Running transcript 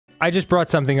I just brought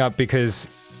something up because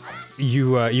you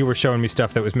were showing me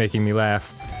stuff that was making me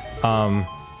laugh. Can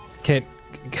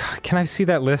I see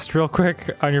that list real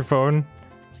quick on your phone?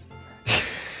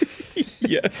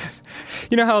 Yes.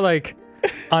 You know how, like,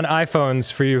 on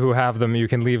iPhones, for you who have them, you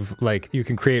can leave, like, you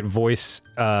can create voice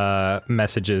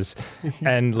messages,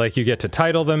 and, like, you get to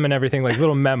title them and everything, like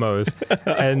little memos.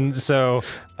 And so,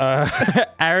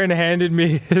 Aaron handed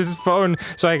me his phone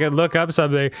so I could look up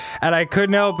something, and I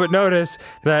couldn't help but notice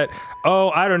that,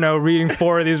 oh, I don't know, reading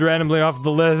 4 of these randomly off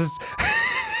the list.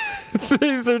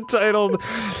 These are titled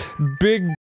Big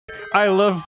I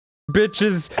Love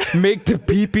Bitches Make to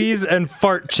Peepees and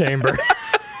Fart Chamber.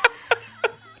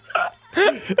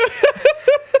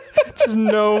 Just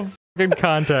no fucking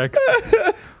context.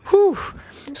 Whew.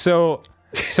 So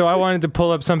I wanted to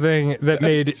pull up something that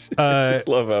made I just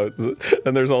love how it's,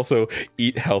 and there's also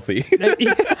eat healthy.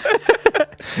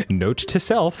 Note to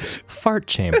self, fart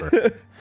chamber.